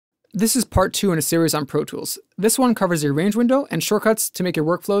This is part 2 in a series on Pro Tools. This one covers the arrange window and shortcuts to make your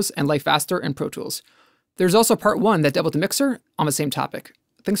workflows and life faster in Pro Tools. There's also part 1 that dealt with the mixer on the same topic.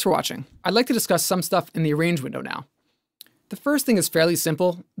 Thanks for watching. I'd like to discuss some stuff in the arrange window now. The first thing is fairly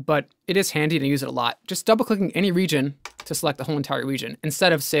simple, but it is handy and I use it a lot. Just double-clicking any region to select the whole entire region,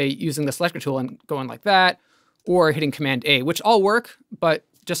 instead of, say, using the selector tool and going like that, or hitting Command A, which all work, but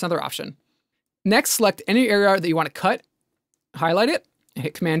just another option. Next, select any area that you want to cut, highlight it, and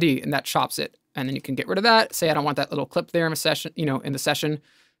hit Command E, and that chops it. And then you can get rid of that. Say I don't want that little clip there in a session, in the session.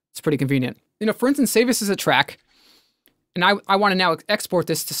 It's pretty convenient. For instance, say this is a track, and I want to now export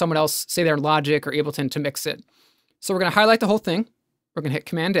this to someone else, say they're in Logic or Ableton, to mix it. So we're going to highlight the whole thing. We're going to hit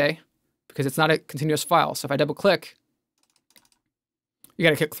Command A, because it's not a continuous file. So if I double click, you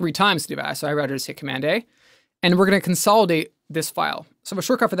got to click 3 times to do that. So I'd rather just hit Command A. And we're going to consolidate this file. So a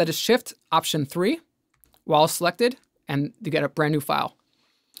shortcut for that is Shift Option 3 while selected, and you get a brand new file.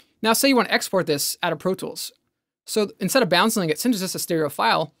 Now say you want to export this out of Pro Tools. So instead of bouncing it, since it's just a stereo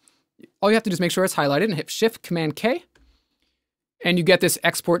file, all you have to do is make sure it's highlighted and hit Shift Command K, and you get this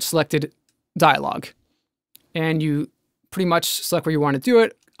export selected dialog. And you pretty much select where you want to do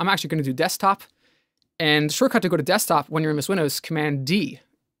it. I'm actually going to do desktop. And the shortcut to go to desktop when you're in this window is Command D,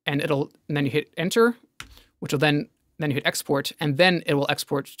 and then you hit Enter, which will then you hit Export, and then it will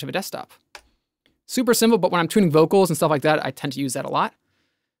export to the desktop. Super simple, but when I'm tuning vocals and stuff like that, I tend to use that a lot.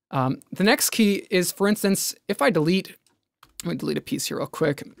 The next key is, for instance, if I let me delete a piece here real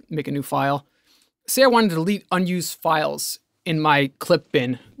quick, make a new file. Say I wanted to delete unused files in my clip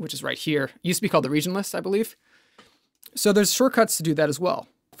bin, which is right here. It used to be called the region list, I believe. So there's shortcuts to do that as well.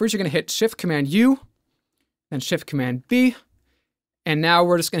 First, you're going to hit Shift Command U, then Shift Command B, and now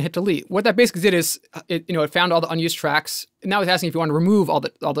we're just going to hit delete. What that basically did is, it found all the unused tracks. And now it's asking if you want to remove all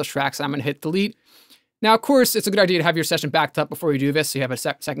those tracks. I'm going to hit delete. Now, of course, it's a good idea to have your session backed up before you do this, so you have a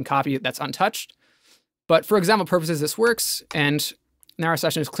second copy that's untouched. But for example purposes, this works, and now our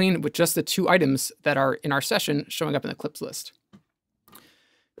session is clean with just the 2 items that are in our session showing up in the clips list.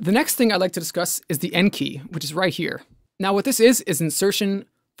 The next thing I'd like to discuss is the N key, which is right here. Now, what this is insertion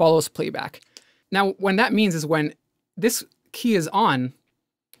follows playback. Now, when that means is when this key is on,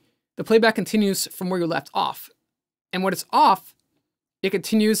 the playback continues from where you left off. And when it's off, it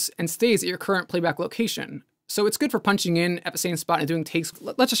continues and stays at your current playback location. So it's good for punching in at the same spot and doing takes.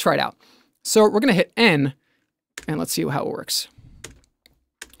 Let's just try it out. So we're going to hit N, and let's see how it works.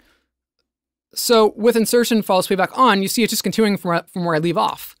 So with insertion follows playback on, you see it's just continuing from where I leave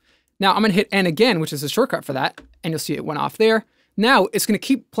off. Now I'm going to hit N again, which is a shortcut for that, and you'll see it went off there. Now it's going to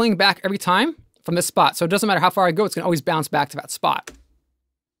keep playing back every time from this spot. So it doesn't matter how far I go, it's going to always bounce back to that spot.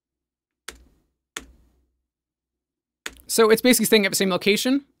 So it's basically staying at the same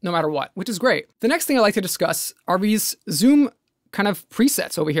location no matter what, which is great. The next thing I'd like to discuss are these zoom kind of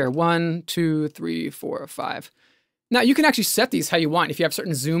presets over here. 1, 2, 3, 4, 5. Now you can actually set these how you want. If you have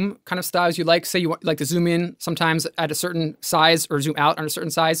certain zoom kind of styles you like, say you like to zoom in sometimes at a certain size or zoom out on a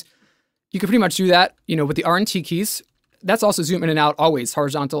certain size, you can pretty much do that, with the R and T keys. That's also zoom in and out always,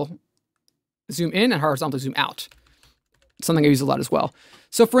 horizontal zoom in and horizontal zoom out. It's something I use a lot as well.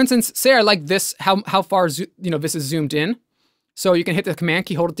 So for instance, say I like this, how far this is zoomed in. So you can hit the Command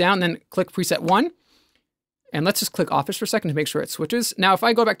key, hold it down, then click preset 1. And let's just click off this for a second to make sure it switches. Now, if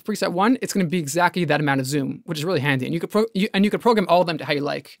I go back to preset 1, it's going to be exactly that amount of zoom, which is really handy. And you could program all of them to how you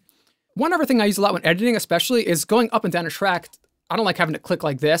like. One other thing I use a lot when editing, especially, is going up and down a track. I don't like having to click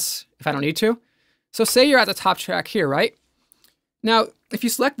like this if I don't need to. So say you're at the top track here, right? Now, if you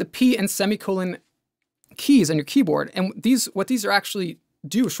select the P and semicolon keys on your keyboard, and what these are actually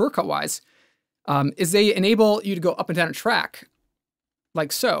do shortcut-wise, is they enable you to go up and down a track,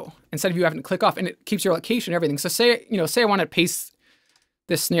 like so, instead of you having to click off, and it keeps your location and everything. So say I want to paste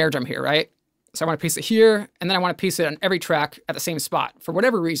this snare drum here, right? So I want to paste it here, and then I want to paste it on every track at the same spot for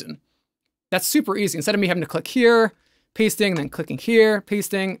whatever reason. That's super easy. Instead of me having to click here, pasting, then clicking here,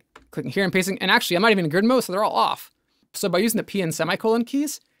 pasting, clicking here and pasting, and actually I'm not even in grid mode, so they're all off. So by using the P and semicolon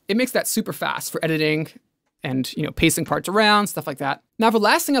keys, it makes that super fast for editing and pasting parts around, stuff like that. Now, the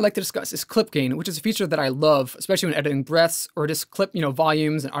last thing I'd like to discuss is clip gain, which is a feature that I love, especially when editing breaths or just clip,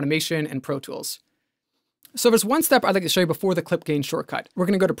 volumes and automation and Pro Tools. So there's one step I'd like to show you before the clip gain shortcut. We're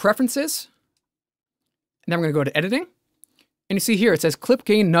going to go to Preferences, and then we're going to go to Editing. And you see here, it says Clip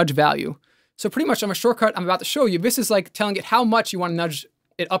Gain Nudge Value. So pretty much on a shortcut I'm about to show you, this is like telling it how much you want to nudge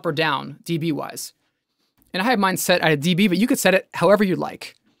it up or down, dB-wise. And I have mine set at a dB, but you could set it however you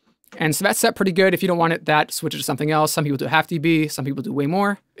like. And so that's set pretty good. If you don't want it, that switch it to something else. Some people do half dB, some people do way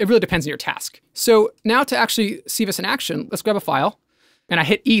more. It really depends on your task. So now to actually see this in action, let's grab a file. and I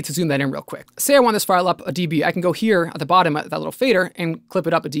hit E to zoom that in real quick. Say I want this file up a dB. I can go here at the bottom at that little fader and clip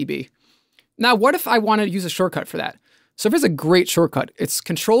it up a dB. Now, what if I want to use a shortcut for that? So if there's a great shortcut, it's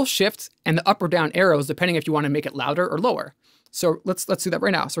Control Shift and the up or down arrows, depending if you want to make it louder or lower. So let's do that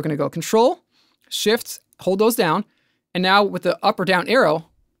right now. So we're going to go Control, Shift, hold those down. And now with the up or down arrow,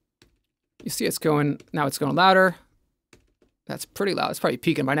 you see it's going louder. That's pretty loud. It's probably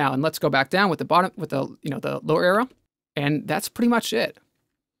peaking by now. And let's go back down with the bottom, with the, the lower arrow. And that's pretty much it.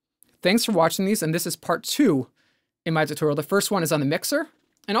 Thanks for watching these. And this is part 2 in my tutorial. The first one is on the mixer.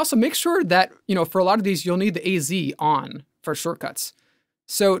 And also make sure that, for a lot of these, you'll need the AZ on for shortcuts.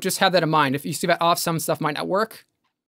 So just have that in mind. If you see that off, some stuff might not work.